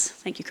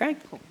Thank you, Craig.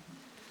 Cool.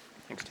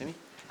 Thanks, Tammy.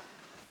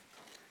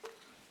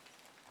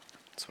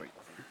 Sweet.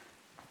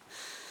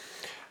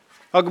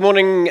 Oh, good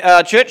morning,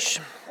 church.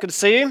 Good to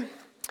see you.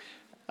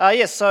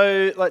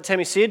 So like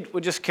Tammy said, we're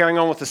just carrying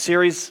on with a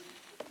series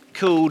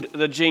called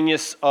The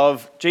Genius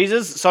of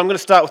Jesus. So I'm going to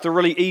start with a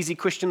really easy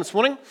question this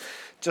morning,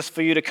 just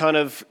for you to kind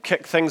of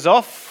kick things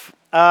off.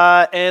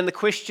 And the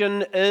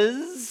question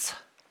is,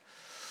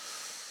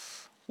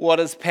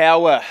 what is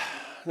power?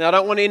 Now, I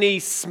don't want any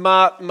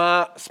smart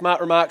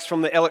remarks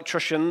from the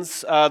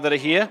electricians that are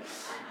here,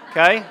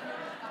 okay?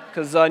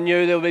 Because I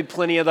knew there would be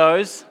plenty of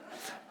those.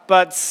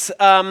 But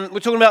we're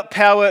talking about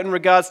power in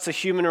regards to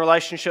human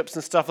relationships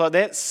and stuff like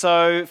that.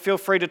 So feel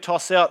free to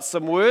toss out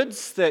some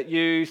words that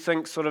you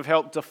think sort of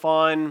help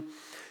define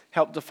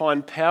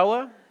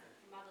power.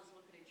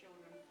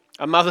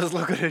 A mother's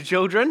look at her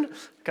children.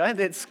 Okay,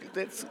 that's.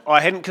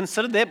 I hadn't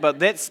considered that, but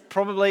that's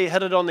probably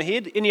hit it on the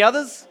head. Any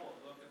others?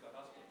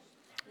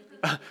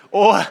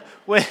 Or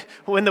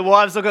when the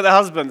wives look at the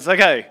husbands.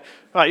 Okay,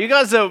 right. You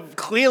guys are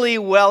clearly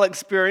well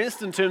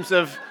experienced in terms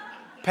of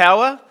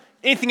power.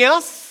 Anything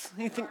else?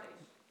 Anything?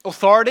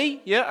 Authority?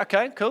 Yeah.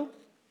 Okay. Cool.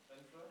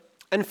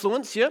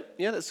 Influence. Yeah.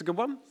 That's a good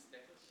one.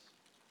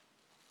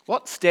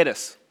 What?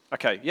 Status.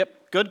 Okay.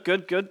 Yep.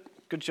 Good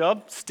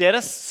job.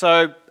 Status.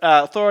 So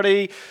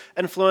authority,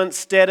 influence,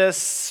 status,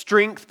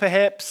 strength,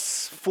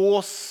 perhaps,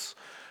 force,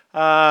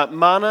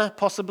 mana,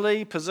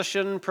 possibly,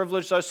 position,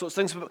 privilege, those sorts of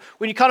things. But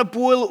when you kind of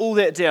boil all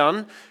that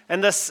down,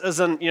 and this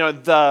isn't,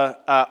 the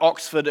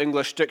Oxford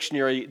English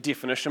Dictionary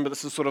definition, but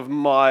this is sort of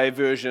my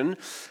version.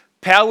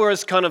 Power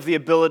is kind of the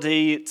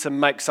ability to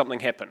make something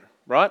happen,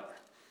 right?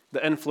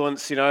 The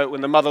influence,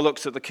 when the mother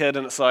looks at the kid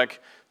and it's like,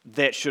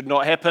 that should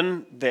not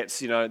happen,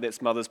 that's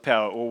mother's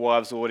power, or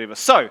wives, or whatever.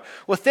 So,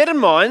 with that in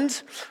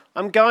mind,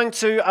 I'm going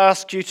to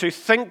ask you to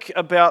think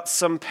about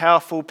some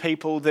powerful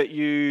people that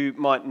you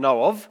might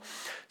know of.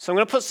 So I'm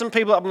going to put some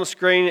people up on the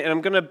screen, and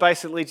I'm going to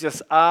basically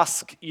just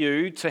ask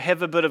you to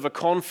have a bit of a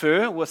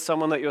confer with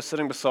someone that you're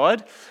sitting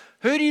beside.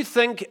 Who do you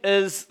think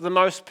is the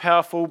most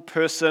powerful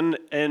person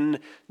in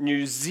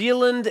New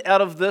Zealand out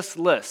of this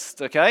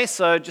list? Okay,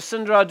 so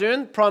Jacinda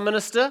Ardern, Prime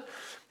Minister,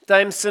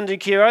 Dame Cindy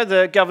Kiro,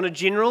 the Governor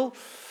General,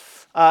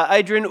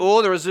 Adrian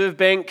Orr, the Reserve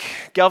Bank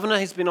Governor,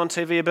 he's been on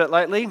TV a bit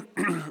lately,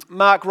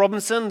 Mark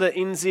Robinson, the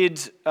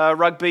NZ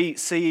Rugby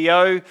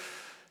CEO,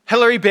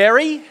 Hilary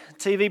Barry,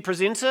 TV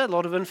presenter, a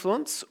lot of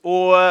influence,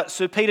 or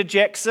Sir Peter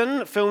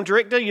Jackson, film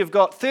director. You've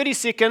got 30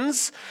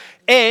 seconds.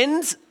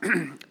 And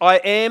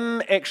I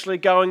am actually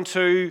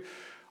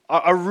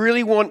I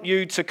really want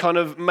you to kind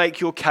of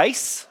make your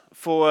case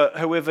for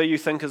whoever you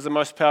think is the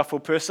most powerful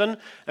person.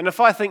 And if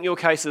I think your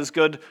case is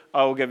good,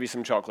 I will give you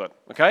some chocolate.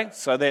 Okay?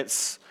 So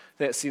that's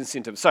the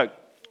incentive. So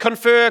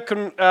confer,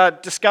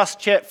 discuss,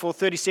 chat for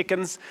 30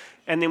 seconds,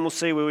 and then we'll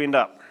see where we end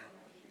up.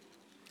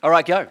 All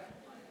right, go.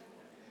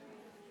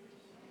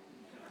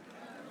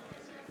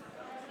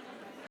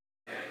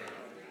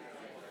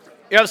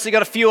 You obviously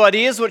got a few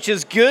ideas, which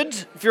is good.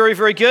 Very,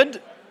 very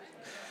good.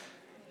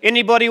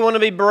 Anybody want to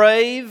be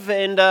brave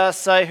and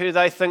say who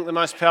they think the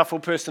most powerful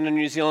person in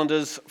New Zealand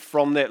is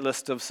from that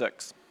list of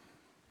 6?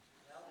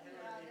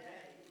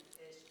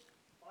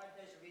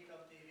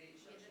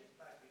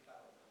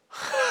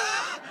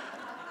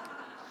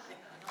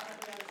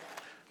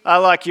 I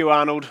like you,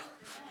 Arnold.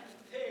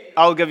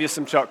 I'll give you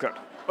some chocolate.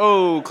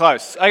 Oh,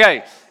 close.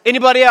 Okay.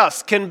 Anybody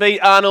else can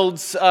beat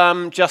Arnold's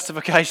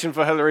justification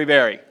for Hilary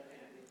Barry?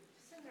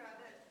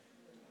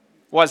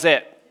 Why's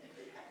that?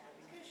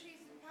 Because she's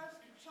the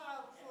poster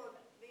child for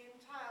the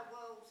entire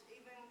world,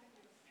 even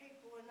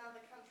people in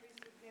other countries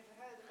who've never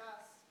heard of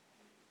us.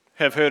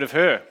 Have heard of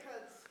her.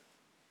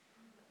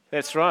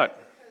 That's right.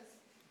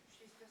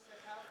 She's just so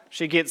powerful.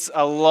 She gets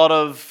a lot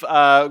of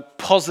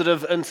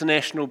positive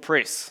international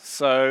press.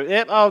 So,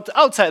 yeah, I'll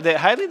take that,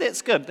 Hayley.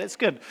 That's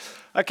good.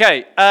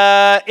 Okay,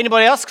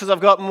 anybody else? Because I've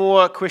got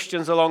more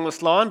questions along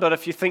this line, but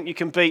if you think you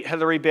can beat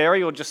Hilary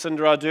Barry or Jacinda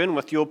Ardern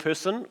with your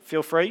person,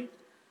 feel free.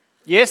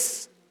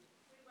 Yes?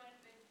 We went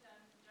with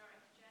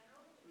Director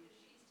General because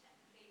she's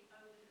technically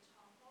over the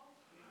top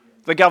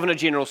of. The Governor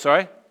General,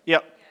 sorry.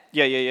 Yep.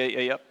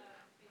 Yeah.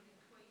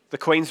 The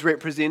Queen's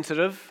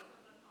representative.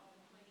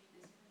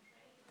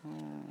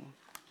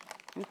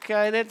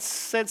 Okay,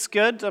 that's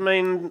good. I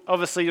mean,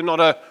 obviously you're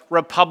not a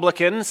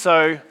Republican,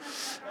 so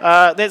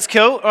that's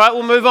cool. All right,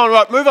 we'll move on.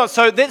 Right, move on.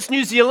 So that's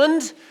New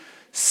Zealand.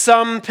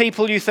 Some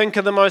people you think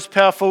are the most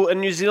powerful in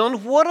New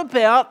Zealand. What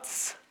about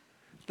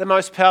the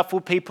most powerful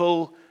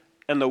people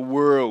in the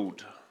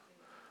world?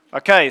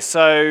 Okay,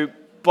 so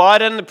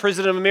Biden, the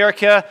President of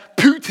America,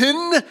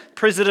 Putin,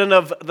 President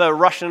of the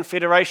Russian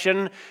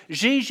Federation,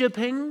 Xi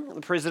Jinping,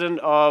 the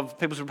President of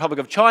People's Republic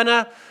of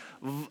China,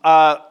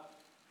 Volodymyr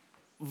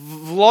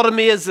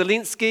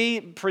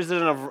Zelensky,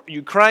 President of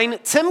Ukraine,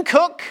 Tim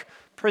Cook,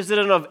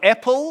 President of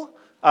Apple,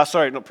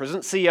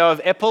 CEO of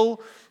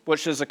Apple,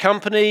 which is a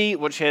company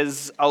which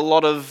has a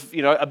lot of,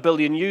 1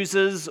 billion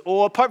users,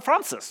 or Pope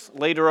Francis,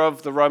 leader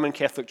of the Roman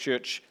Catholic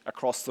Church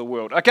across the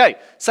world. Okay,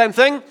 same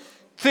thing,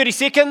 30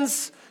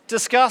 seconds,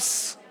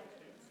 discuss,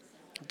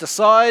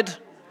 decide,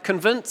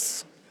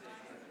 convince.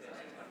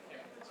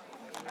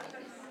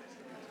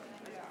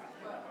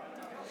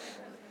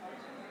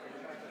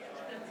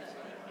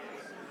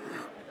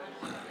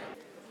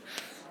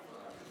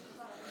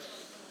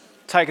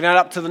 Taking it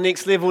up to the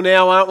next level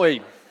now, aren't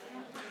we?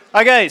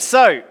 Okay,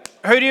 so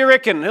who do you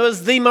reckon? Who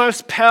is the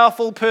most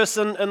powerful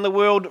person in the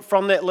world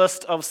from that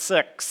list of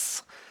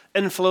 6?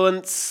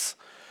 Influence,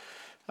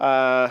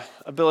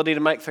 ability to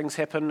make things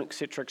happen,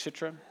 etc.,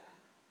 etc.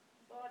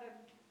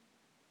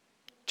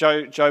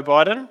 Joe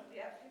Biden?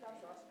 Yeah, he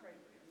loves ice cream.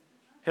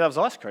 He loves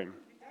ice cream.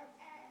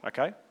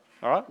 Okay,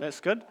 all right, that's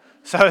good.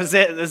 So is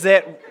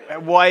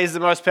that why he's the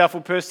most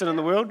powerful person in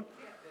the world?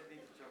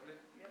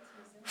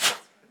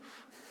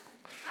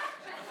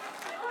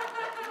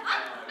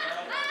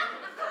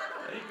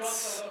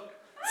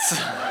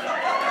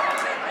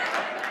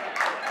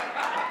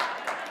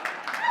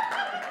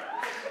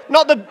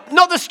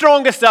 Not the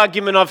strongest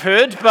argument I've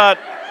heard, but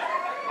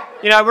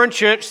we're in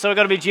church, so we've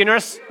got to be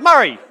generous.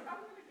 Murray.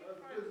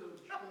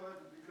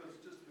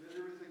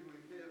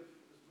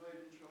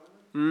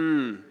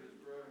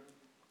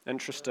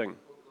 Interesting.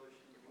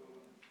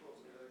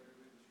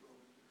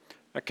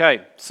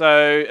 Okay,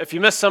 so if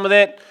you missed some of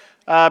that,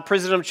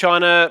 President of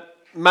China,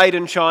 made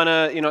in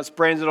China, it's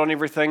branded on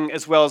everything,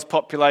 as well as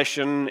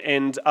population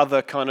and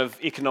other kind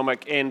of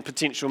economic and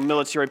potential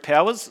military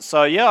powers.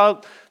 So yeah,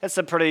 that's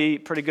a pretty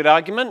good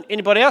argument.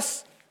 Anybody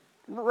else?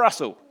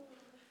 Russell.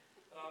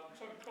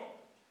 Tony Cook.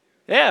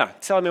 Yeah,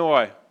 tell me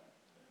why.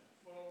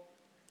 Well,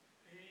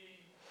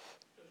 he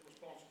is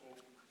responsible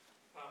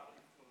partly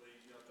for the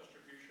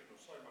distribution of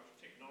so much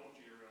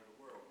technology around the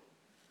world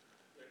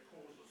that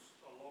causes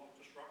a lot of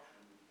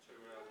disruption to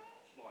our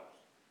lives.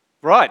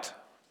 Right.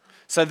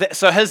 So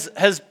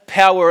his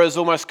power is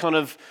almost kind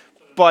of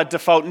by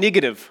default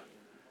negative.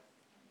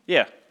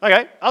 Yeah.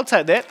 Okay, I'll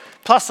take that.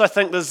 Plus, I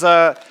think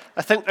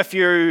if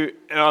you,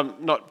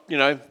 not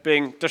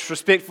being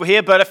disrespectful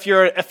here, but if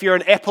you're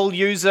an Apple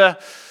user,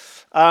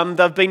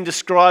 they've been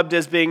described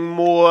as being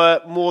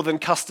more than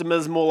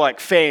customers, more like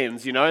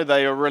fans.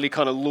 They are really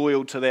kind of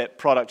loyal to that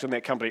product and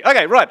that company.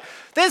 Okay, right.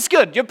 That's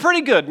good. You're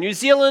pretty good. New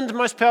Zealand,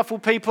 most powerful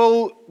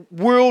people.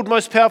 World,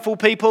 most powerful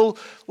people.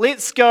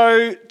 Let's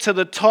go to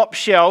the top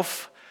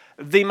shelf.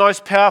 The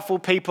most powerful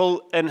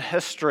people in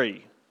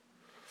history.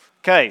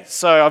 Okay,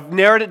 so I've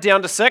narrowed it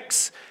down to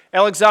 6.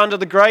 Alexander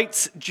the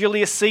Great,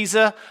 Julius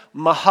Caesar,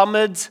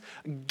 Muhammad,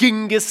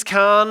 Genghis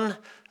Khan,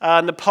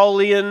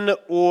 Napoleon,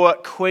 or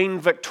Queen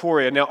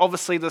Victoria. Now,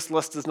 obviously, this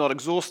list is not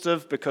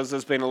exhaustive because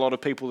there's been a lot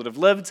of people that have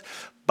lived,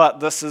 but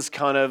this is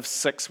kind of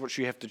 6 which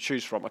you have to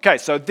choose from. Okay,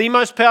 so the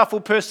most powerful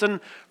person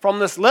from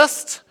this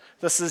list,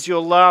 this is your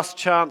last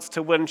chance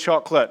to win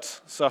chocolate.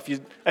 So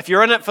if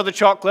you're in it for the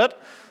chocolate,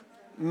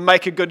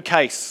 make a good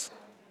case.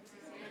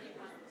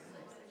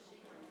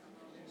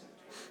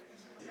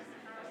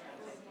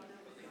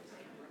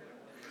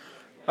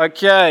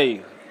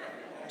 Okay,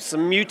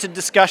 some muted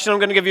discussion. I'm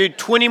going to give you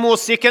 20 more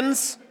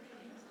seconds.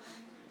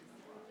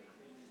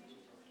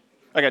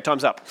 Okay,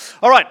 time's up.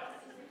 All right.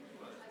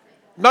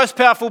 Most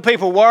powerful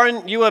people.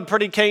 Warren, you were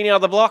pretty keen out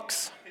of the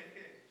blocks.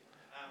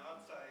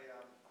 I'd say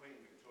Queen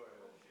Victoria.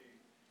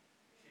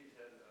 She's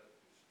had a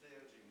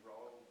staging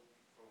role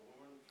for a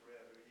woman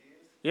throughout her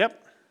years. Yep.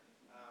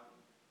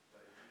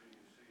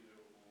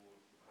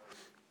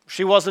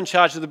 She was in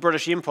charge of the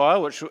British Empire,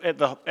 which at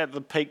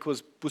the peak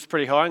was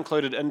pretty high,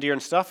 included India and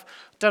stuff.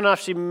 Don't know if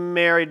she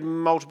married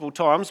multiple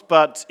times,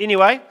 but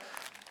anyway,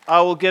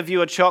 I will give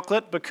you a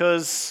chocolate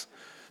because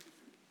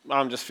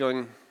I'm just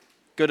feeling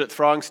good at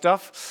throwing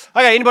stuff.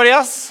 Okay, anybody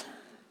else?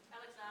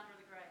 Alexander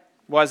the Great,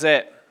 Why is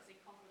that? because he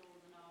conquered all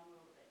of the known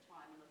world at that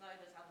time, and although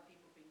there's other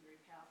people being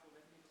very powerful,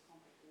 they've never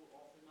conquered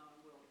all of the known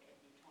world at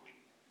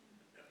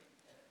any time.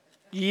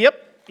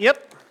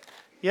 Yep.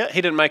 Yeah,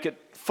 he didn't make it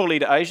fully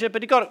to Asia,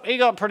 but he got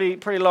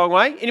pretty long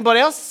way. Anybody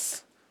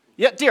else?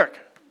 Yeah, Derek.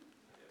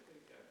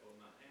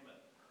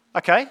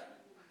 Okay. And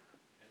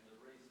the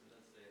reason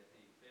is that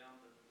he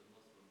founded the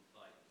Muslim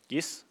faith.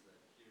 Yes.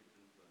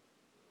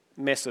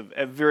 Massive,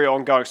 very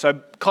ongoing.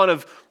 So kind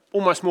of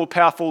almost more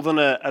powerful than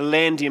a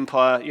land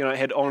empire. It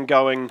had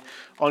ongoing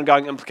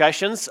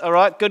implications. All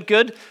right,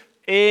 good.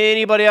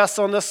 Anybody else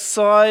on this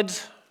side?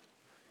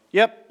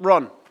 Yep,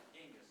 Ron.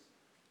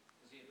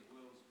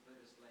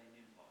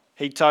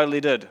 He totally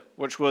did,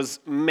 which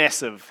was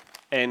massive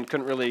and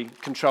couldn't really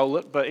control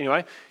it. But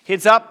anyway,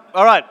 heads up.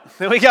 All right,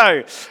 there we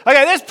go.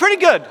 Okay, that's pretty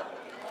good.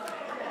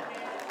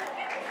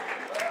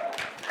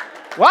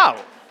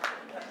 Wow.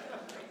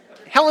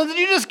 Helen, did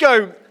you just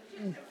go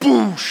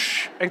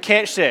boosh and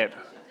catch that?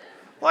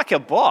 Like a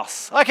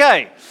boss.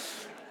 Okay.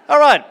 All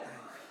right.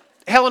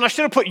 Helen, I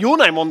should have put your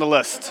name on the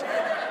list.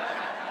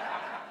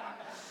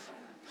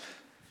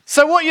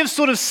 So what you've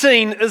sort of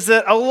seen is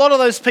that a lot of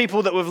those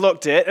people that we've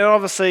looked at, and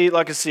obviously,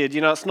 like I said,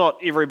 it's not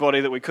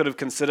everybody that we could have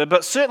considered,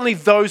 but certainly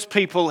those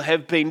people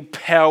have been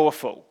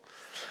powerful.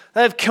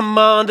 They have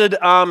commanded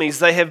armies,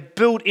 they have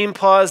built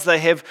empires, they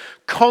have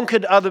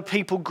conquered other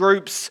people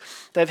groups,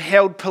 they've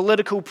held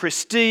political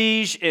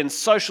prestige and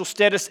social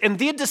status, and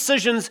their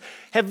decisions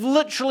have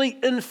literally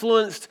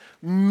influenced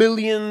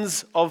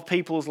millions of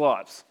people's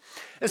lives.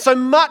 And so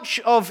much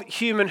of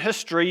human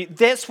history,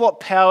 that's what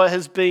power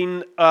has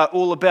been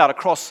all about.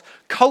 Across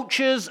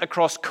cultures,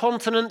 across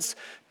continents,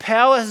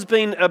 power has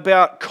been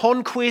about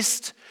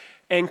conquest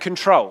and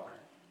control.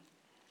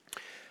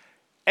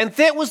 And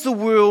that was the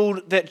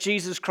world that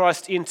Jesus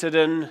Christ entered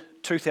in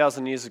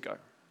 2,000 years ago.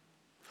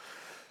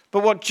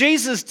 But what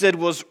Jesus did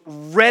was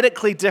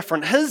radically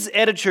different. His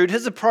attitude,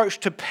 his approach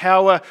to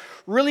power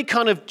really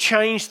kind of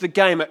changed the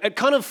game. It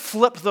kind of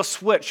flipped the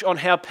switch on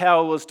how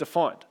power was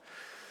defined.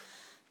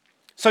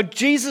 So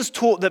Jesus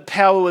taught that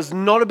power was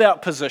not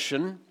about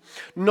position,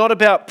 not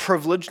about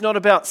privilege, not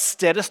about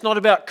status, not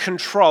about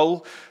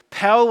control.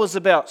 Power was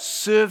about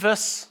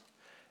service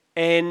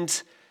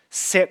and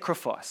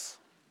sacrifice.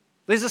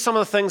 These are some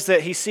of the things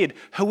that he said.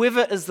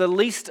 Whoever is the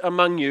least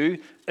among you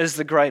is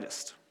the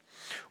greatest.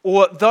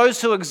 Or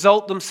those who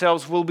exalt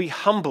themselves will be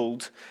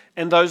humbled,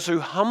 and those who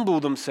humble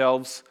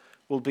themselves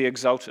will be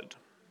exalted.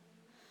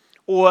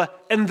 Or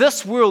in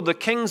this world, the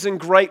kings and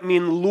great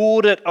men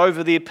lord it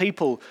over their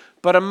people,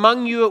 but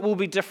among you it will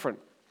be different.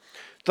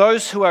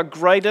 Those who are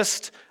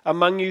greatest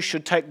among you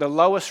should take the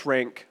lowest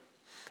rank,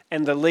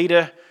 and the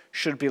leader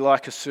should be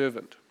like a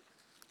servant.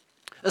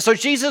 And so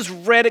Jesus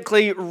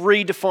radically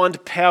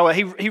redefined power.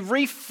 He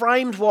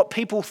reframed what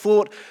people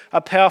thought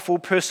a powerful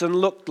person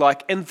looked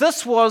like. And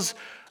this was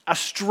a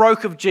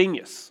stroke of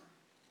genius.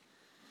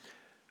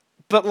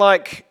 But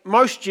like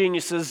most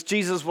geniuses,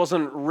 Jesus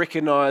wasn't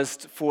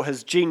recognized for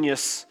his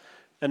genius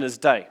in his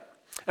day.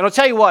 And I'll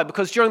tell you why,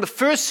 because during the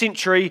first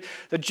century,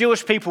 the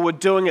Jewish people were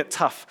doing it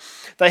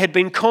tough. They had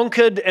been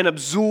conquered and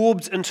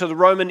absorbed into the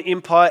Roman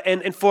Empire,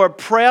 and for a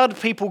proud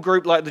people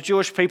group like the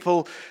Jewish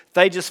people,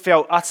 they just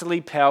felt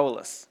utterly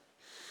powerless.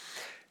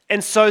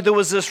 And so there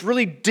was this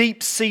really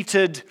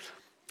deep-seated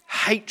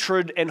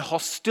hatred and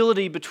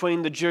hostility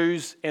between the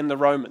Jews and the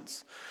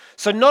Romans.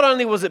 So not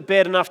only was it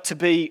bad enough to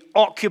be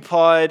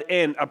occupied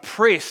and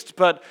oppressed,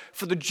 but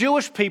for the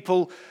Jewish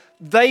people,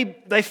 they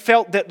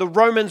felt that the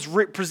Romans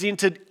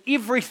represented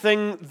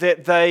everything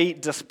that they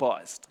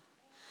despised.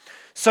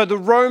 So the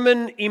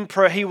Roman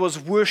emperor, he was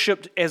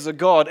worshipped as a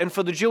god, and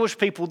for the Jewish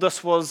people,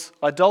 this was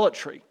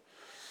idolatry.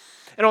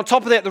 And on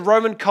top of that, the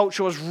Roman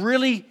culture was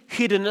really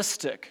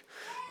hedonistic.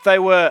 They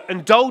were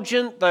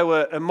indulgent, they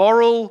were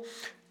immoral,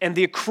 and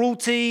their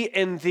cruelty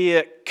and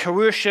their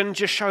coercion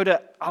just showed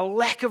a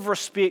lack of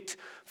respect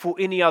for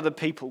any other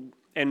people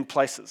and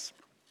places.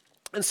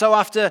 And so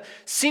after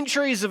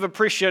centuries of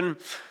oppression,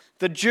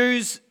 the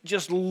Jews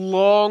just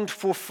longed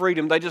for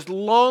freedom. They just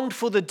longed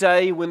for the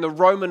day when the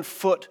Roman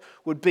foot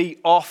would be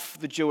off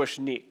the Jewish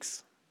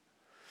necks.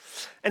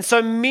 And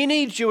so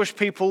many Jewish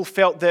people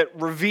felt that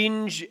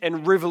revenge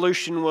and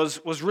revolution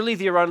was really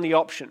their only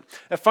option.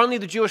 If only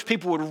the Jewish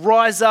people would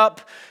rise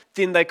up,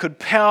 then they could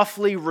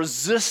powerfully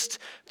resist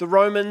the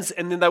Romans,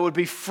 and then they would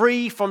be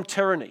free from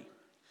tyranny.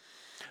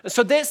 And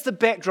so that's the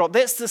backdrop,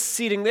 that's the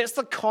setting, that's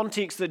the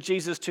context that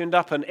Jesus turned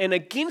up in. And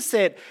against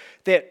that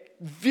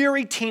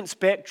very tense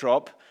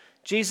backdrop,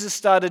 Jesus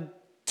started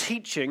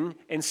teaching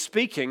and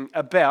speaking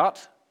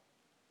about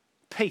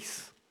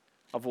peace,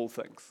 of all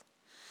things.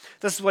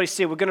 This is what he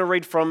said. We're going to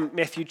read from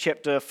Matthew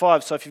chapter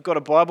 5. So if you've got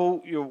a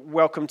Bible, you're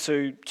welcome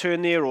to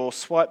turn there or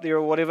swipe there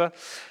or whatever.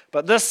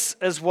 But this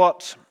is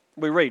what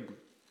we read.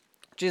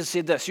 Jesus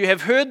said this: "You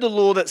have heard the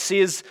law that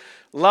says,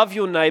 'Love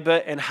your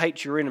neighbor and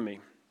hate your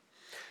enemy.'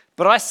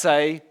 But I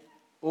say,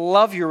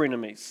 love your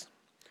enemies.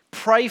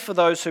 Pray for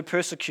those who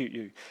persecute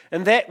you.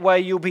 In that way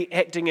you'll be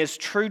acting as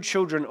true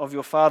children of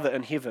your Father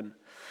in heaven.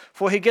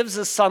 For he gives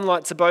his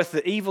sunlight to both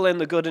the evil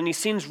and the good, and he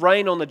sends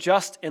rain on the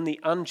just and the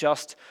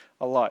unjust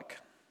alike.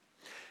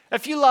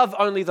 If you love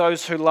only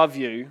those who love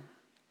you,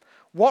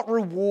 what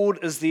reward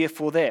is there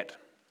for that?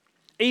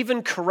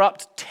 Even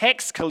corrupt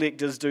tax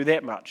collectors do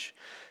that much.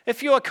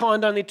 If you are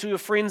kind only to your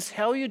friends,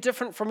 how are you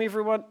different from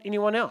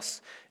anyone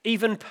else?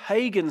 Even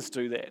pagans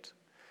do that.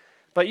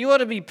 But you are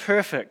to be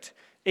perfect,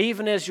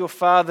 even as your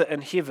Father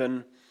in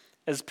heaven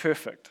is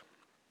perfect."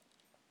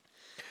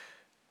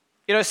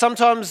 You know,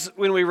 sometimes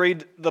when we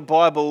read the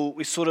Bible,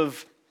 we sort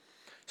of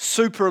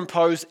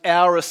superimpose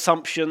our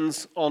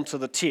assumptions onto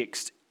the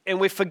text. And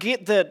we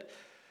forget that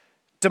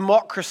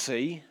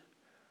democracy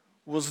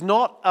was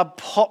not a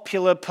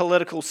popular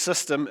political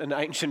system in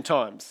ancient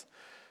times.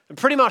 It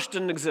pretty much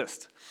didn't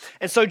exist.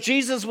 And so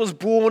Jesus was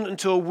born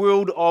into a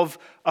world of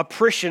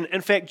oppression.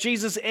 In fact,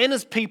 Jesus and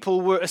his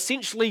people were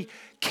essentially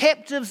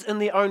captives in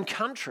their own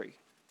country.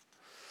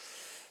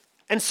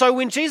 And so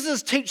when Jesus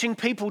is teaching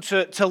people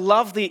to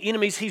love their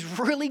enemies, he's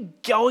really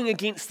going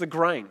against the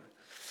grain.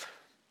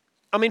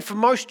 I mean, for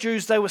most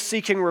Jews, they were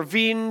seeking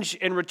revenge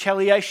and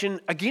retaliation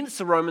against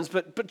the Romans,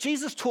 but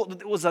Jesus taught that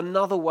there was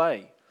another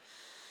way.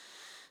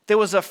 There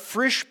was a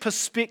fresh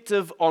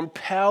perspective on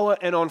power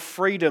and on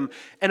freedom,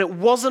 and it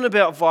wasn't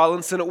about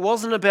violence, and it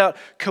wasn't about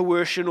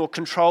coercion or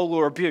control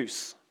or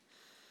abuse.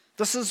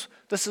 This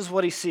is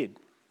what he said.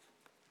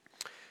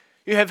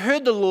 "You have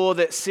heard the law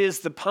that says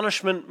the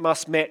punishment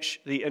must match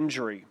the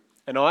injury,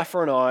 an eye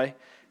for an eye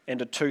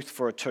and a tooth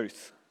for a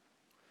tooth.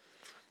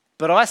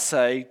 But I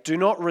say, do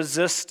not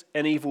resist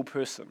an evil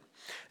person.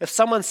 If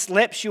someone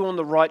slaps you on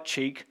the right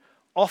cheek,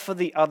 offer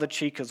the other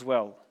cheek as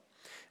well.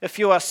 If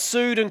you are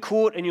sued in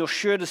court and your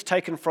shirt is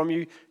taken from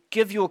you,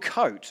 give your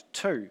coat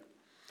too.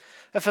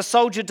 If a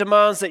soldier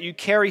demands that you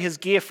carry his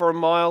gear for a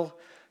mile,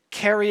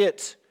 carry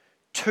it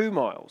 2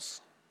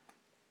 miles.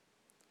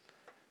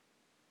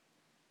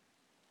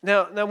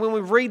 Now, when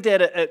we read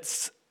that,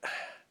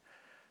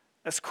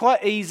 it's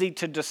quite easy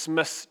to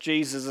dismiss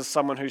Jesus as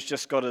someone who's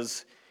just got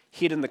his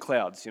head in the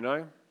clouds, you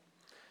know?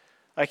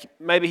 Like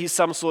maybe he's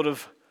some sort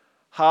of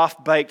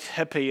half-baked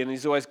hippie and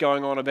he's always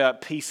going on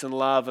about peace and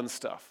love and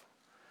stuff.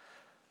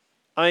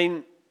 I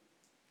mean,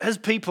 his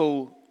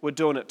people were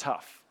doing it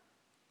tough.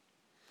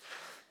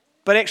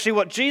 But actually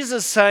what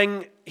Jesus is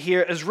saying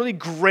here is really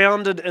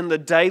grounded in the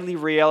daily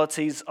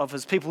realities of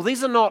his people.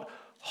 These are not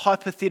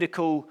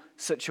hypothetical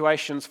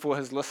situations for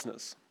his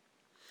listeners.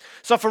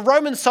 So if a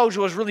Roman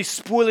soldier was really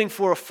spoiling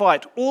for a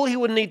fight, all he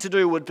would need to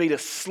do would be to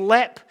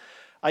slap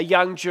a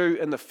young Jew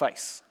in the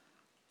face.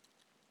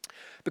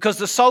 Because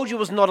the soldier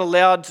was not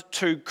allowed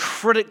to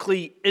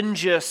critically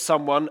injure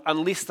someone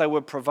unless they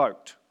were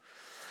provoked.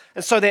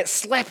 And so that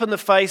slap in the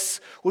face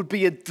would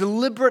be a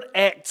deliberate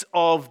act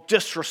of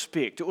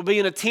disrespect. It would be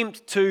an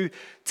attempt to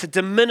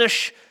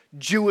diminish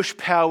Jewish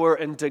power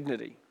and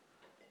dignity.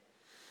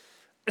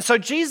 And so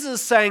Jesus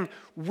is saying,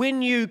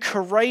 when you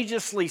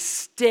courageously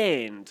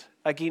stand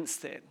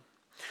against that,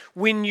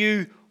 when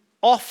you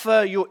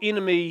offer your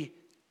enemy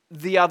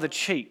the other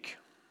cheek,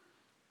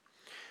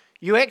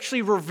 you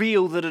actually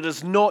reveal that it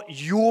is not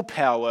your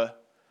power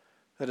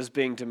that is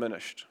being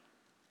diminished.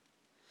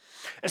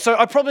 And so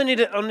I probably need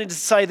to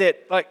say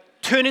that, like,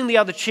 turning the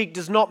other cheek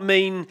does not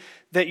mean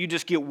that you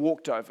just get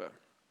walked over.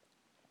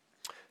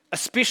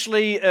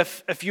 Especially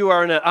if you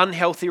are in an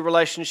unhealthy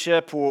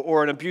relationship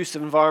or an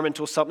abusive environment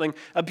or something.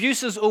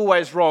 Abuse is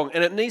always wrong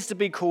and it needs to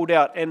be called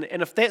out. And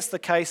if that's the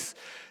case,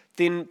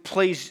 then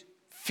please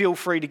feel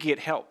free to get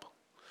help.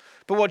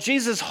 But what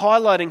Jesus is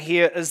highlighting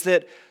here is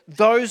that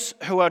those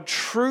who are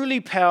truly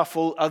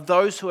powerful are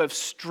those who have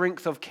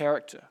strength of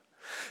character.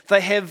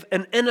 They have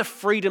an inner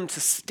freedom to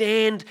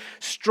stand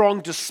strong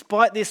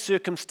despite their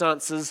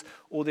circumstances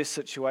or their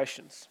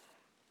situations.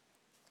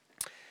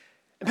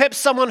 And perhaps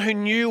someone who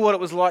knew what it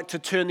was like to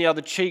turn the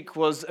other cheek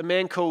was a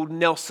man called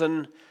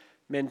Nelson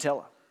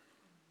Mandela.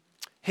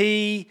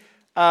 He,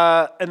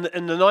 in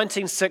the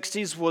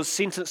 1960s, was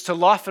sentenced to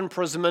life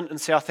imprisonment in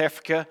South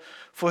Africa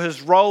for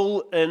his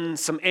role in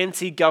some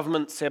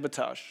anti-government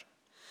sabotage.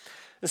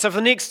 And so for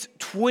the next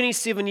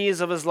 27 years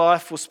of his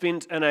life was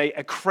spent in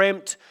a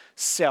cramped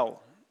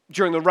cell.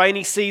 During the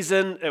rainy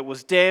season, it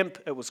was damp,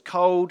 it was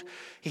cold.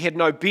 He had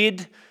no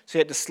bed, so he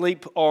had to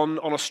sleep on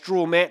a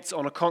straw mat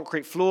on a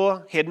concrete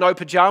floor. He had no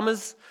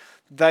pajamas.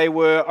 They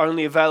were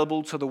only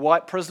available to the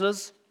white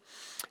prisoners.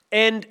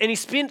 And he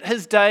spent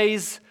his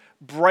days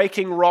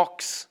breaking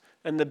rocks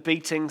in the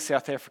beating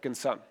South African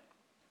sun.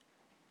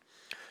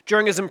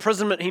 During his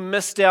imprisonment, he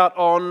missed out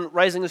on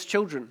raising his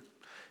children.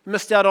 He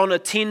missed out on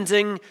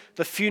attending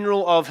the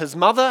funeral of his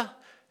mother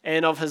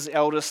and of his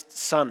eldest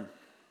son.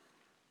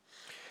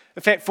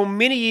 In fact, for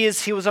many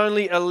years, he was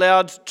only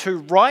allowed to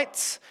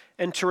write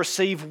and to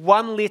receive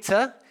one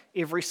letter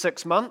every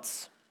 6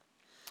 months.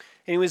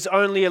 And he was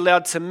only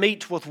allowed to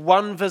meet with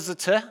one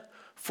visitor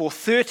for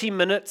 30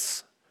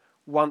 minutes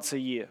once a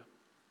year.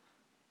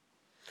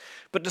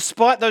 But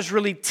despite those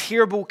really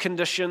terrible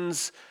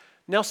conditions,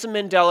 Nelson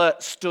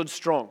Mandela stood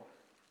strong.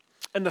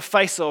 In the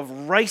face of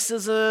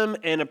racism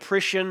and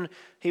oppression,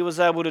 he was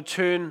able to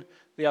turn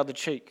the other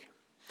cheek.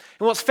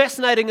 And what's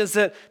fascinating is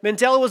that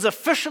Mandela was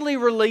officially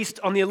released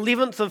on the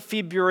 11th of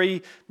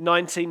February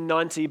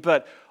 1990,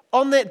 but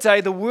on that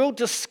day the world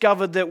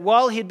discovered that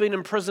while he'd been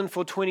in prison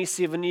for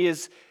 27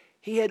 years,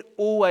 he had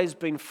always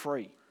been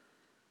free.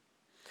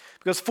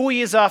 Because 4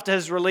 years after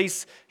his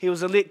release, he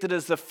was elected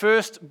as the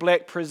first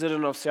black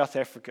president of South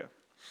Africa.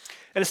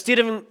 And instead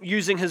of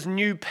using his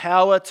new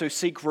power to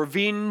seek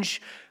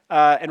revenge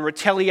and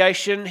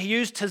retaliation, he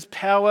used his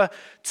power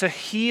to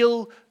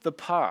heal the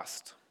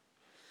past.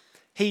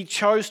 He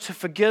chose to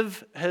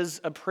forgive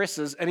his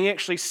oppressors, and he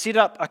actually set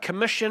up a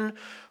commission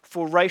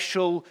for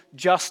racial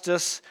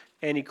justice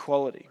and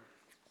equality.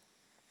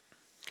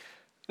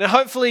 Now,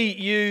 hopefully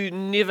you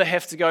never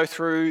have to go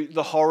through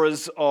the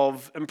horrors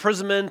of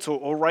imprisonment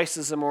or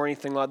racism or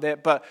anything like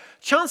that, but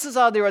chances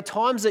are there are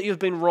times that you've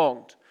been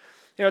wronged.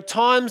 There are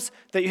times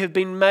that you have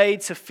been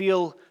made to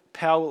feel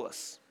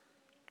powerless.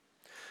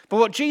 But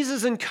what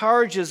Jesus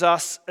encourages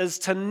us is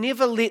to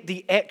never let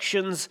the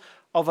actions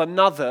of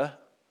another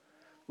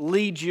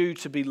lead you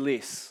to be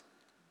less.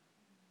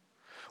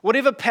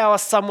 Whatever power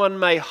someone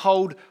may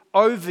hold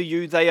over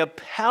you, they are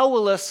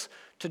powerless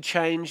to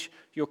change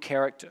your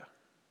character.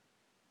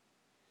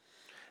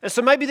 And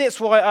so maybe that's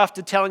why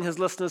after telling his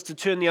listeners to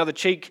turn the other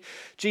cheek,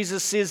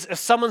 Jesus says if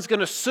someone's going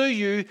to sue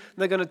you and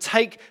they're going to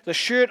take the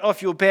shirt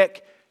off your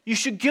back, you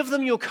should give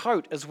them your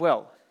coat as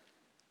well.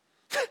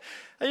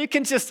 And you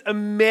can just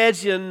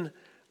imagine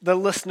the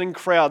listening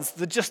crowds,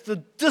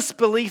 the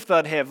disbelief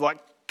they'd have, like,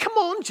 come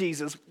on,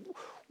 Jesus,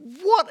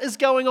 what is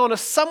going on? If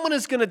someone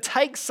is going to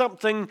take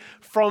something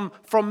from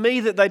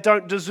me that they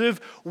don't deserve,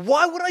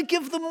 why would I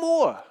give them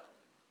more?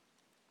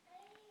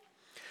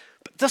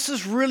 But this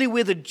is really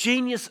where the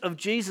genius of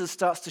Jesus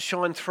starts to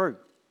shine through.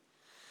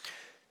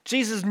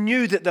 Jesus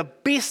knew that the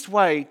best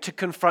way to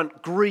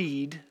confront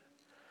greed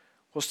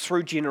was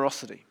through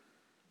generosity.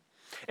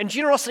 And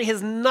generosity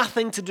has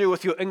nothing to do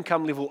with your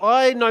income level.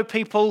 I know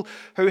people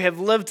who have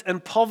lived in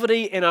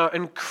poverty and are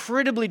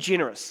incredibly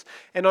generous.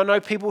 And I know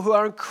people who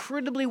are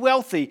incredibly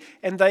wealthy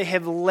and they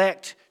have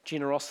lacked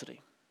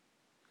generosity.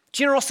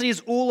 Generosity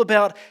is all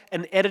about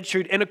an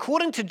attitude. And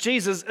according to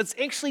Jesus, it's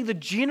actually the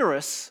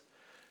generous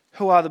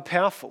who are the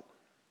powerful.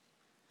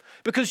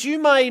 Because you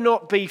may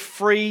not be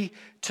free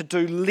to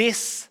do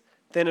less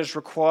than is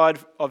required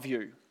of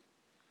you,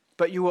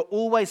 but you are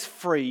always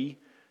free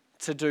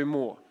to do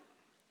more.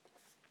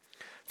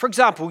 For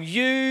example,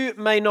 you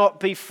may not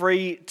be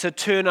free to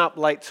turn up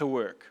late to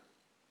work,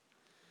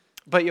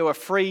 but you are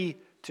free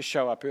to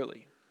show up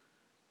early.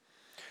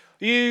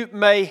 You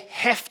may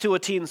have to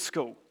attend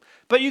school,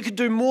 but you could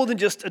do more than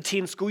just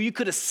attend school. You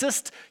could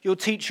assist your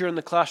teacher in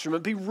the classroom.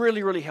 It'd be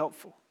really, really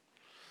helpful.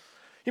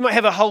 You might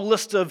have a whole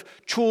list of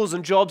chores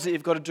and jobs that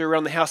you've got to do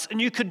around the house,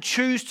 and you could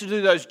choose to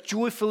do those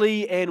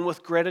joyfully and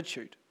with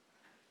gratitude.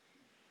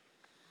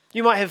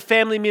 You might have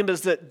family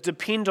members that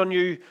depend on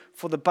you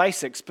for the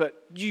basics,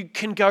 but you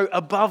can go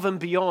above and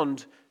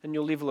beyond in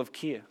your level of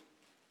care.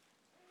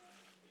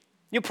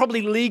 You're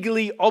probably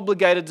legally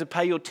obligated to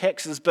pay your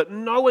taxes, but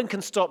no one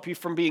can stop you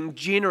from being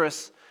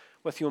generous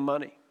with your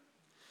money.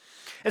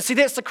 And see,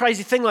 that's the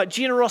crazy thing, like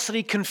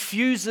generosity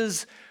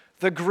confuses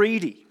the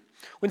greedy.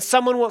 When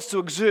someone wants to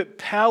exert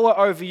power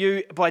over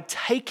you by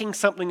taking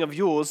something of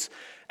yours,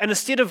 and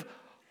instead of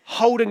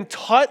holding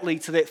tightly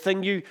to that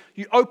thing, you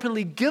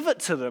openly give it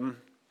to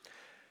them.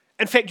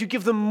 In fact, you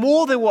give them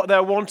more than what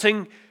they're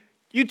wanting.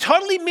 You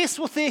totally mess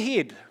with their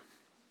head.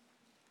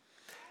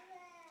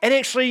 And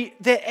actually,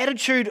 that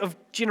attitude of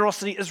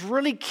generosity is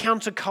really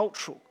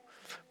countercultural.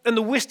 In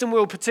the Western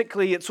world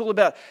particularly, it's all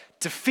about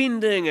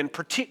defending and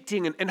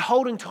protecting and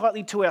holding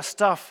tightly to our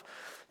stuff.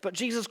 But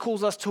Jesus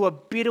calls us to a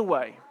better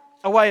way,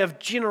 a way of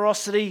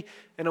generosity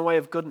and a way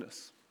of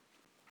goodness.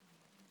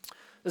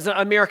 There's an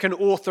American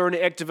author and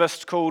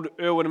activist called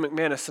Erwin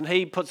McManus, and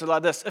he puts it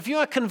like this: if you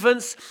are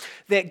convinced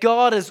that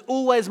God is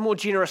always more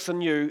generous than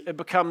you, it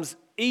becomes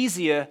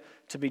easier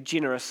to be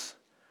generous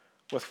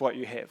with what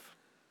you have.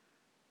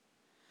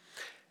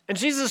 And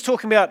Jesus is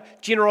talking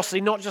about generosity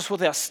not just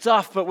with our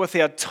stuff, but with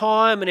our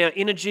time and our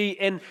energy,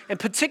 and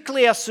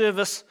particularly our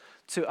service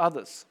to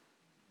others.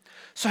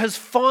 So his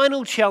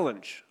final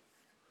challenge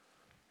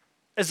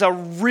is a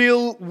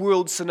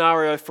real-world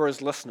scenario for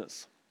his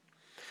listeners.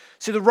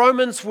 See, the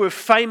Romans were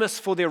famous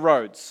for their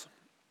roads.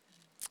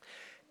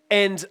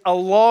 And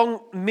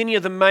along many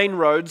of the main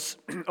roads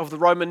of the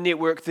Roman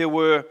network, there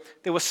were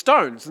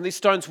stones. And these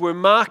stones were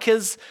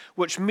markers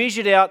which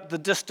measured out the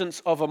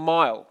distance of a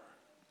mile.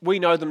 We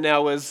know them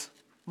now as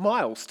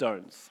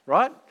milestones,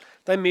 right?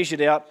 They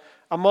measured out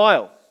a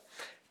mile.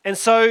 And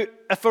so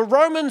if a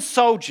Roman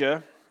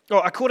soldier,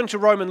 or according to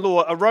Roman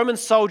law, a Roman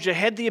soldier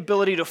had the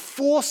ability to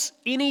force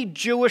any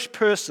Jewish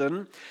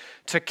person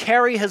to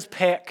carry his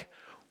pack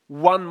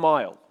 1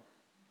 mile.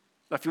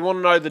 Now, if you want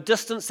to know the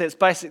distance, that's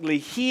basically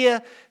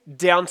here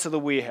down to the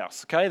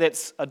warehouse, okay?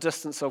 That's a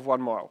distance of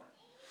 1 mile.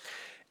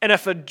 And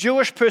if a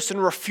Jewish person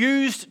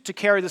refused to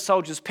carry the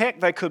soldier's pack,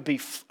 they could be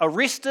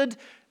arrested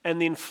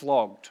and then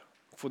flogged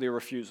for their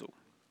refusal.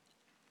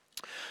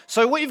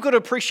 So what you've got to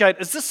appreciate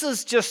is this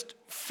is just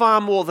far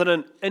more than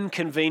an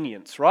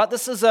inconvenience, right?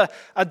 This is a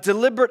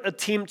deliberate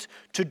attempt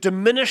to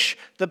diminish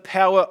the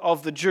power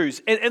of the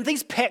Jews. And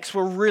these packs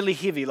were really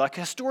heavy. Like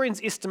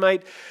historians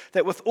estimate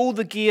that with all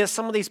the gear,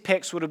 some of these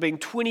packs would have been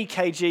 20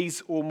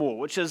 kgs or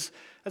more,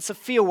 it's a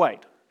fair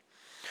weight.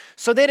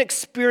 So that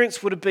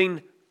experience would have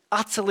been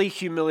utterly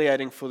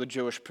humiliating for the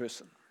Jewish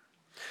person.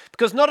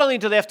 Because not only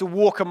do they have to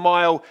walk a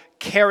mile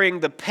carrying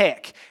the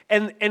pack,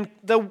 and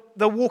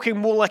they're walking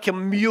more like a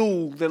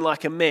mule than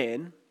like a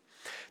man,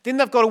 then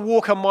they've got to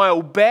walk a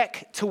mile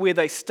back to where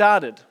they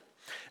started.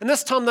 And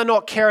this time they're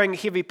not carrying a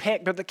heavy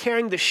pack, but they're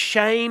carrying the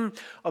shame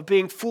of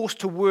being forced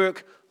to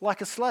work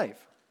like a slave.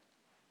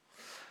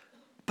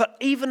 But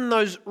even in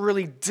those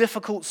really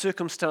difficult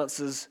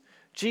circumstances,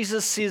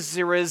 Jesus says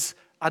there is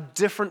a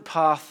different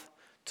path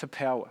to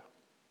power.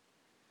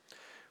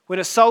 When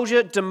a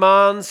soldier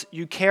demands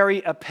you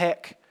carry a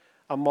pack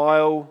 1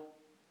 mile,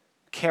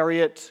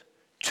 carry it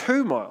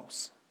 2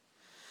 miles.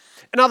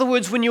 In other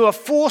words, when you are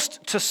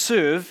forced to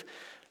serve,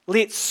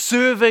 let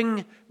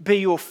serving be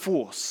your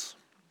force.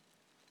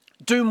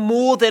 Do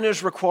more than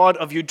is required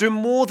of you. Do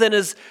more than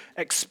is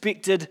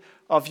expected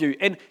of you.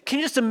 And can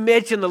you just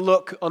imagine the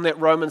look on that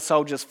Roman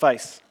soldier's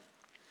face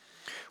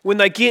when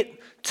they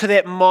get to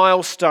that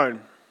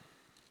milestone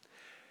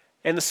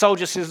and the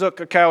soldier says,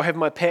 look, okay, I'll have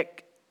my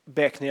pack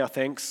back now,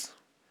 thanks.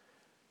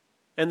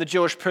 And the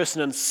Jewish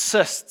person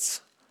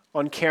insists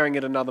on carrying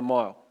it another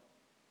mile.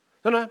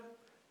 No,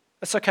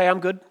 it's okay, I'm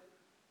good.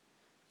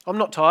 I'm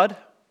not tired.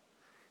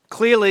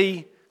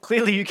 Clearly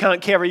you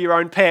can't carry your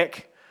own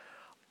pack.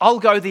 I'll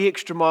go the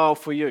extra mile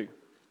for you.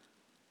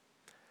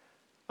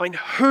 I mean,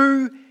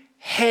 who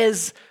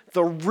has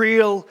the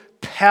real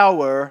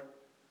power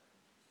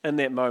in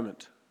that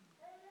moment?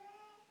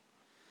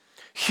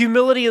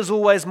 Humility is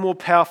always more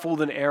powerful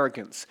than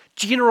arrogance.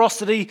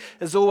 Generosity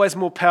is always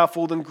more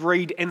powerful than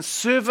greed. And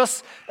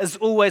service is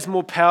always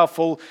more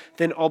powerful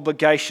than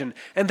obligation.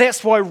 And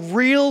that's why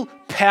real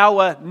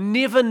power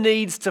never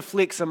needs to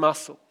flex a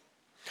muscle.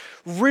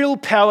 Real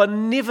power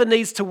never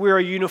needs to wear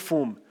a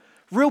uniform.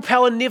 Real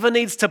power never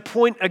needs to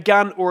point a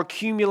gun or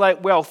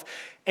accumulate wealth.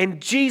 And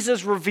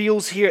Jesus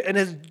reveals here in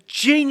his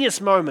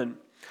genius moment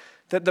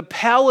that the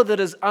power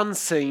that is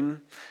unseen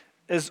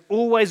is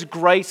always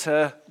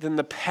greater than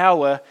the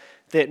power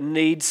that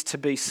needs to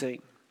be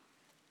seen.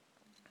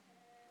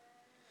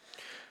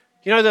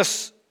 You know,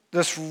 this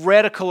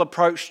radical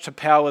approach to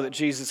power that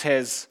Jesus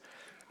has,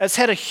 it's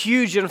had a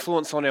huge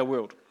influence on our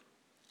world.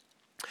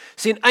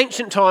 See, in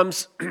ancient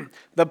times,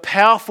 the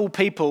powerful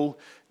people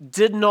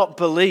did not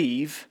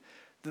believe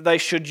that they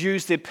should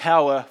use their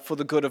power for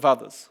the good of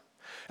others.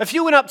 If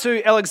you went up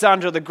to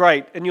Alexander the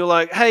Great and you're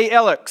like, hey,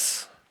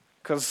 Alex,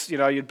 because,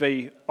 you'd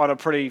be on a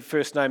pretty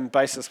first-name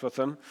basis with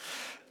him.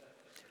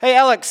 Hey,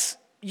 Alex,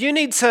 you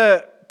need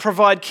to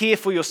provide care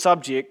for your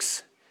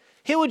subjects.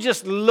 He would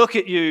just look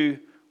at you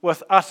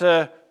with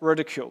utter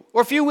ridicule.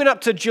 Or if you went up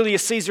to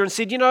Julius Caesar and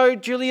said,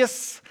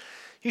 Julius,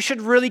 you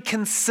should really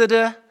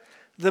consider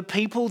the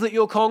people that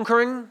you're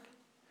conquering,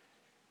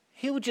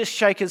 he would just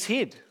shake his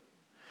head.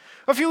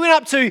 Or if you went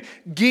up to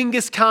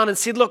Genghis Khan and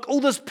said, look, all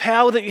this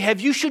power that you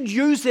have, you should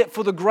use that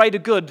for the greater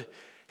good,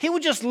 he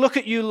would just look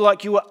at you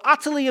like you were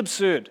utterly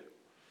absurd.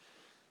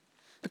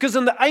 Because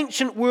in the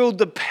ancient world,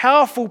 the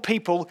powerful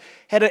people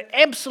had an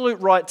absolute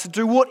right to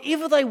do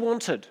whatever they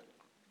wanted.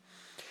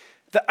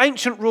 The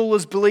ancient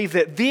rulers believed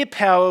that their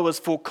power was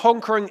for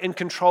conquering and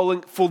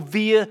controlling for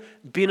their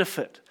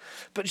benefit.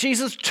 But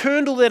Jesus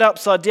turned all that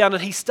upside down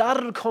and he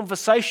started a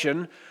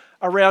conversation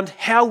around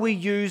how we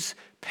use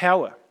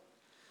power.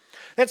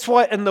 That's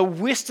why in the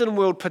Western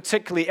world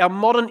particularly, our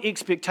modern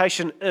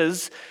expectation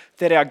is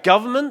that our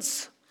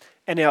governments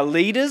and our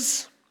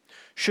leaders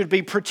should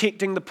be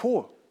protecting the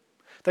poor.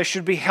 They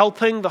should be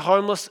helping the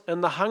homeless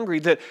and the hungry.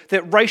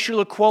 That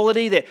racial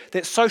equality,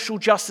 that social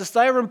justice,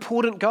 they are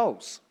important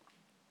goals.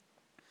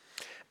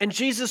 And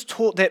Jesus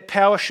taught that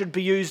power should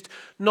be used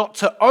not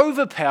to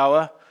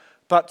overpower,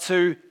 but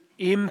to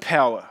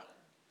empower.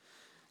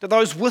 That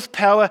those with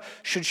power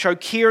should show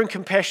care and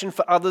compassion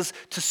for others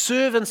to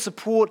serve and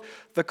support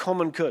the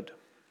common good.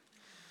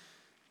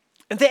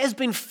 And that has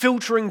been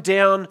filtering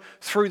down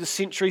through the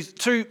centuries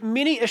to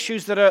many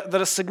issues that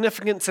are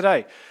significant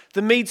today.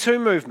 The Me Too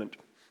movement,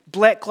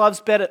 Black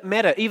Lives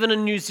Matter, even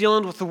in New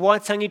Zealand with the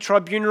Waitangi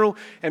Tribunal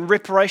and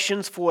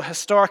reparations for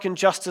historic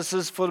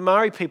injustices for the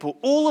Maori people.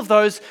 All of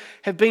those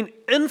have been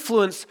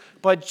influenced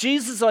by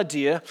Jesus'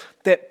 idea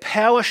that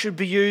power should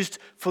be used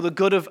for the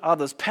good of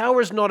others.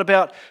 Power is not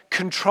about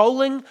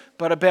controlling,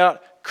 but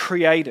about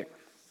creating.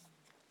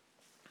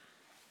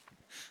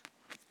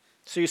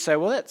 So you say,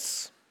 well,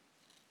 that's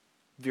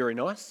very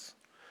nice.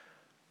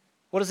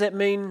 What does that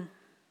mean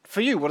for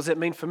you? What does that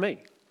mean for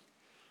me?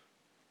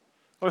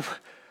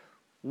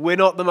 We're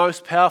not the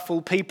most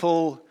powerful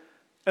people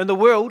in the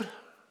world.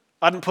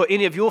 I didn't put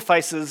any of your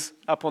faces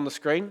up on the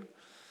screen.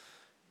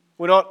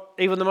 We're not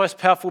even the most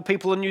powerful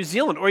people in New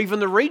Zealand or even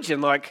the region.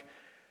 Like,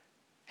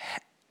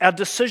 our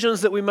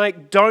decisions that we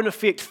make don't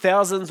affect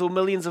thousands or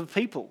millions of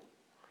people.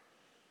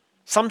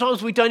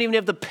 Sometimes we don't even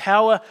have the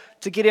power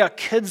to get our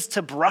kids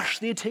to brush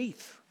their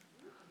teeth.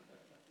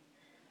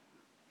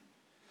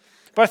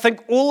 But I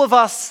think all of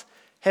us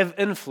have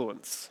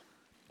influence.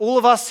 All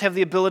of us have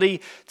the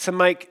ability to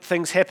make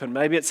things happen.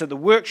 Maybe it's at the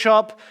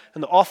workshop,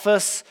 in the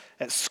office,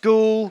 at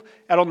school,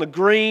 out on the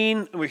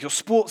green, with your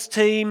sports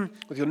team,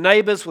 with your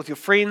neighbours, with your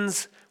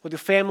friends, with your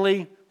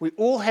family. We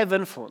all have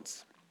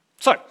influence.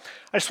 So,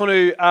 I just want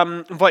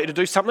to invite you to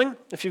do something.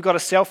 If you've got a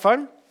cell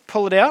phone,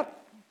 pull it out.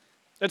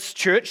 It's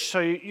church, so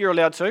you're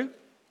allowed to.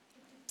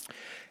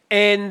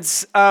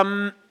 And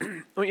I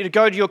want you to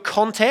go to your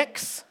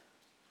contacts.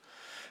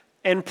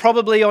 And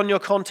probably on your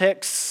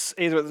contacts,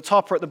 either at the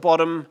top or at the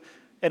bottom,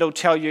 it'll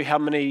tell you how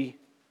many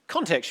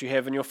contacts you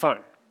have in your phone.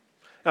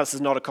 Now, this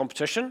is not a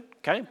competition,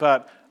 okay?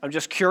 But I'm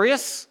just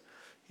curious,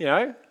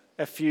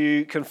 if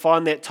you can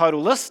find that total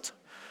list.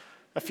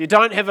 If you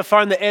don't have a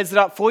phone that adds it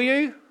up for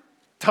you,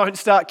 don't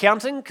start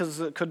counting because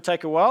it could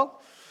take a while.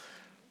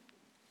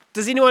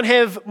 Does anyone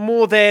have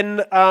more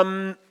than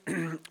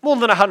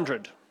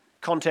 100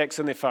 contacts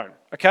in their phone?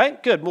 Okay,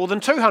 good. More than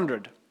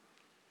 200?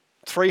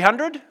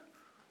 300?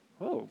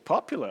 Oh,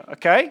 popular.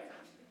 Okay.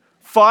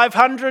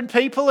 500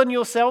 people in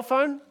your cell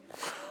phone?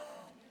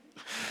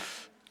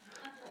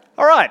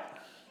 All right.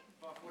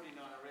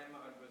 549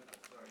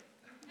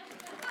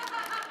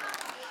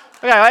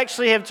 Okay, I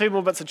actually have 2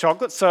 more bits of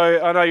chocolate,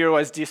 so I know you're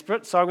always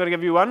desperate, so I'm going to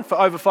give you one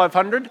for over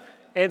 500.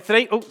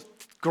 Anthony, oh,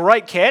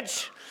 great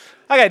catch.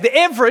 Okay, the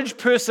average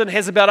person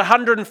has about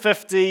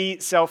 150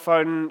 cell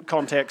phone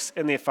contacts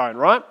in their phone,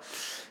 right?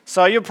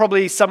 So you're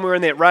probably somewhere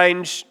in that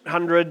range,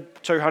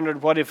 100,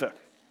 200, whatever.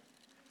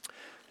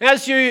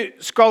 As you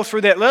scroll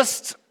through that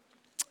list,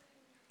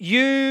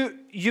 you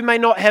may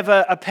not have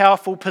a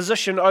powerful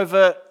position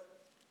over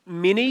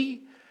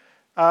many,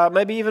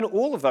 maybe even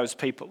all of those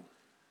people.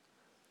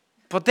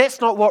 But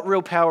that's not what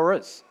real power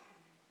is.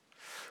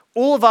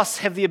 All of us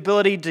have the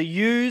ability to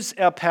use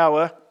our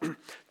power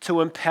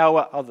to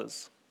empower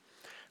others.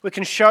 We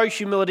can show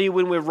humility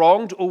when we're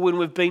wronged or when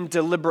we've been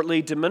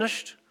deliberately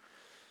diminished.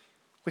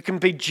 We can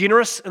be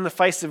generous in the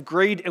face of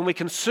greed, and we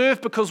can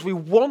serve because we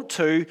want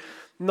to,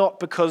 not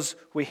because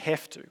we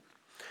have to.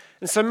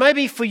 And so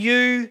maybe for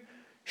you,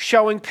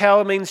 showing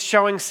power means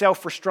showing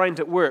self-restraint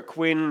at work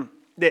when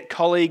that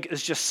colleague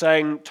is just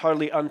saying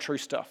totally untrue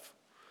stuff.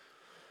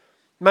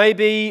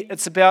 Maybe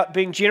it's about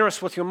being generous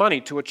with your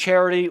money to a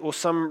charity or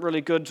some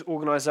really good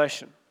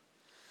organisation.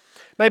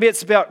 Maybe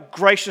it's about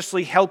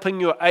graciously helping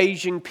your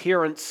aging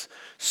parents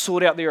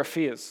sort out their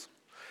affairs.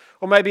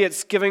 Or maybe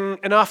it's giving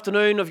an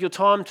afternoon of your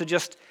time to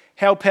just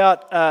help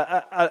out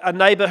a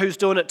neighbour who's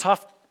doing it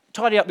tough,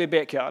 tidy up their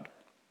backyard.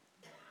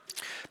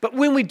 But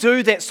when we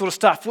do that sort of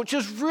stuff, which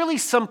is really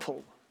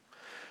simple,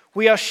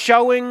 we are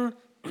showing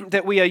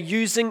that we are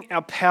using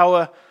our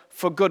power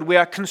for good. We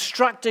are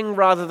constructing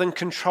rather than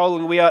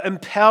controlling. We are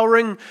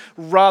empowering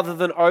rather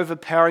than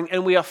overpowering.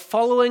 And we are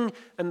following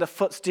in the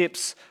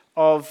footsteps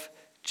of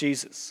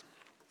Jesus.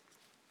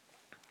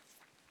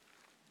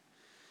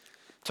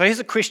 So here's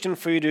a question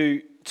for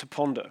you to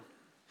ponder.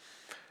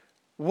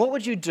 What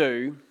would you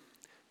do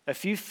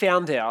if you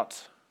found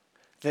out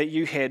that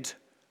you had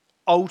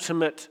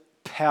ultimate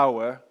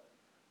power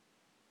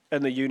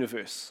in the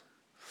universe?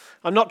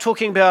 I'm not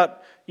talking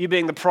about you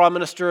being the Prime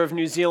Minister of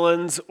New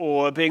Zealand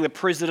or being the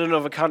President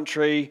of a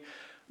country.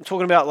 I'm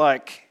talking about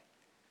like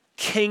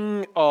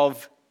king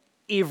of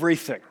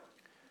everything.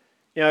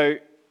 You know,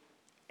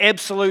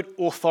 absolute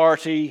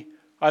authority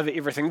over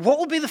everything. What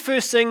would be the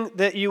first thing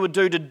that you would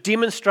do to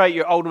demonstrate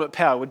your ultimate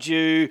power? Would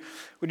you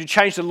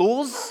change the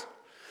laws?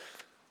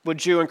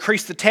 Would you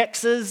increase the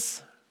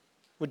taxes?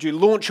 Would you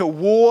launch a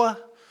war?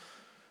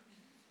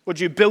 Would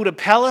you build a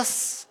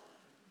palace?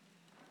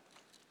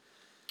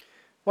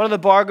 One of the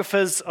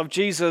biographers of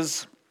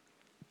Jesus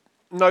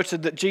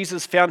noted that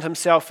Jesus found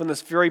himself in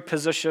this very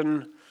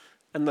position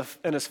in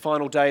his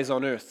final days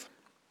on earth.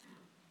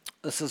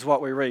 This is what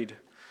we read.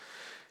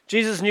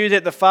 Jesus knew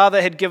that the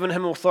Father had given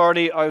him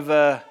authority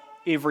over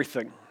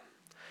everything.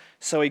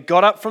 So he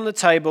got up from the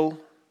table,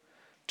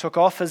 took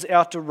off his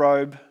outer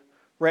robe,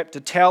 wrapped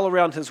a towel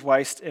around his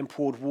waist, and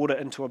poured water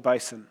into a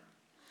basin.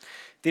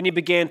 Then he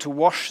began to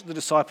wash the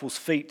disciples'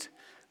 feet,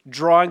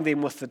 drying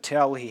them with the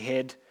towel he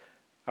had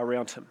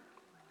around him.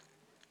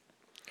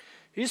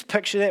 You just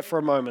picture that for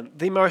a moment.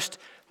 The most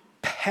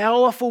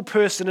powerful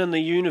person in the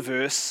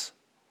universe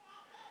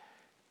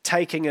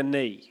taking a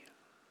knee,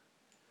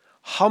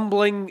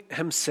 humbling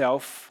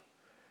himself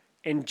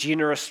and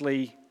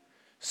generously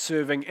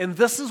serving. And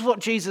this is what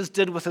Jesus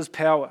did with his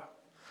power.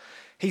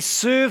 He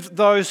served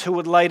those who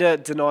would later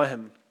deny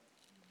him.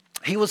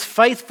 He was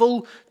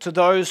faithful to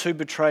those who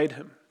betrayed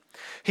him.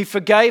 He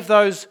forgave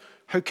those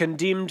who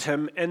condemned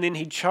him, and then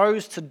he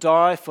chose to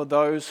die for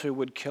those who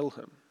would kill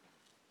him.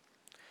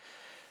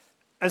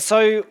 And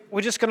so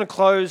we're just going to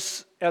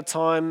close our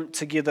time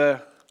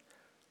together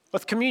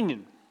with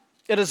communion.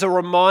 It is a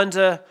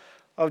reminder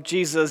of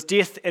Jesus'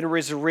 death and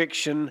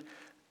resurrection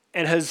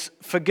and his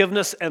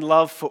forgiveness and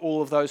love for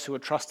all of those who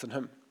would trust in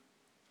him.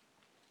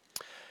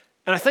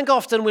 And I think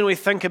often when we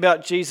think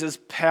about Jesus'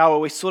 power,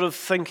 we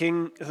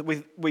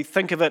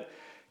think of it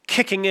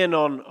kicking in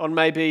on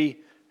maybe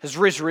his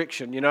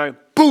resurrection,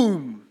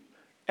 boom,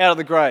 out of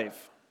the grave.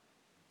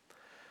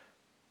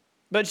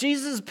 But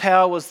Jesus'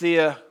 power was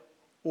there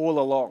all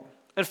along.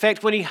 In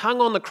fact, when he hung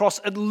on the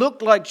cross, it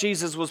looked like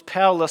Jesus was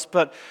powerless,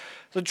 but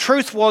the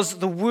truth was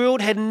the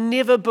world had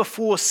never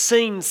before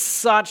seen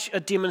such a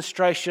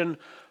demonstration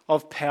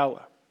of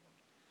power.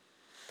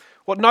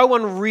 What no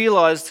one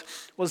realized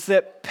was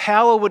that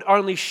power would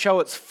only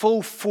show its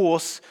full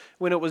force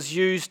when it was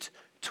used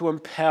to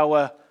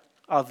empower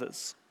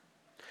others.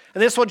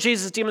 And that's what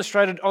Jesus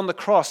demonstrated on the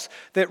cross,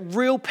 that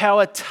real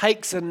power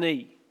takes a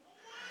knee.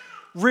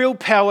 Real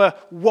power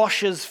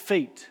washes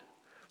feet.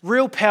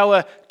 Real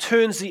power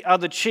turns the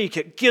other cheek.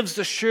 It gives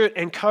the shirt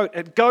and coat.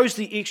 It goes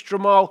the extra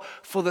mile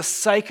for the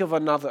sake of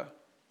another.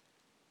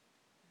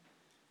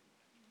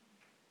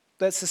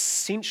 That's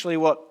essentially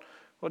what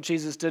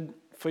Jesus did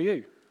for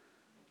you.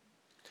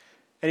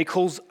 And he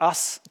calls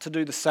us to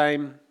do the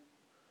same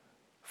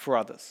for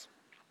others.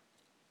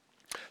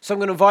 So I'm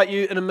going to invite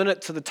you in a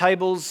minute to the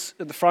tables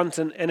at the front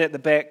and at the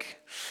back.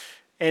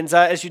 And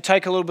as you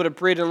take a little bit of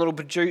bread and a little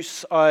bit of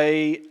juice,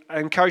 I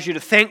encourage you to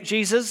thank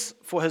Jesus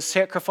for his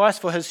sacrifice,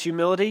 for his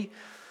humility,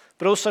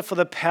 but also for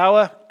the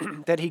power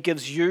that he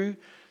gives you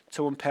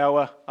to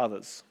empower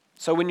others.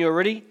 So when you're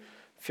ready,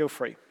 feel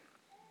free.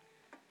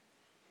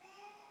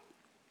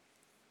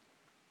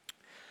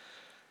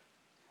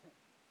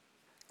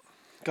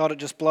 God, it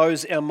just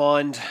blows our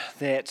mind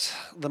that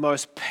the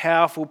most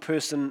powerful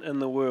person in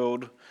the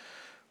world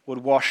would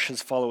wash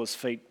his followers'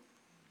 feet.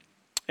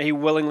 He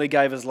willingly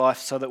gave his life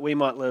so that we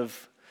might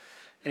live,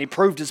 and he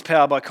proved his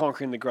power by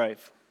conquering the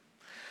grave.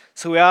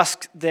 So we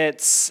ask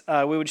that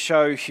we would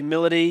show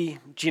humility,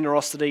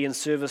 generosity, and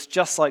service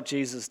just like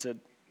Jesus did,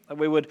 that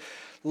we would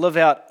live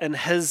out in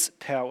his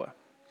power.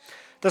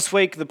 this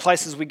week, the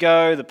places we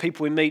go, the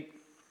people we meet,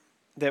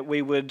 that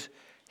we would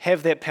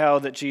have that power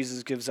that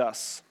Jesus gives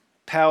us,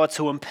 power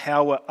to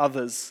empower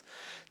others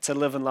to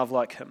live and love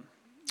like him.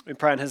 We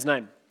pray in his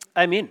name.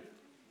 Amen.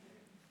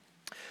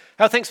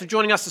 Thanks for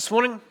joining us this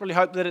morning. Really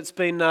hope that it's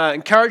been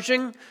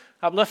encouraging,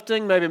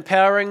 uplifting, maybe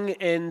empowering,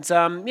 and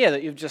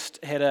that you've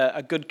just had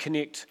a good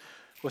connect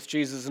with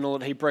Jesus and all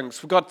that he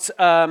brings. We've got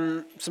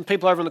some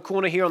people over in the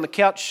corner here on the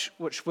couch,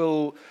 which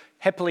will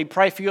happily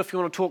pray for you if you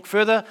want to talk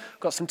further. We've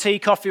got some tea,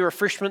 coffee,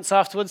 refreshments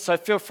afterwards, so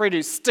feel free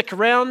to stick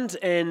around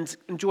and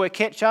enjoy a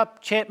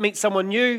catch-up, chat, meet someone new.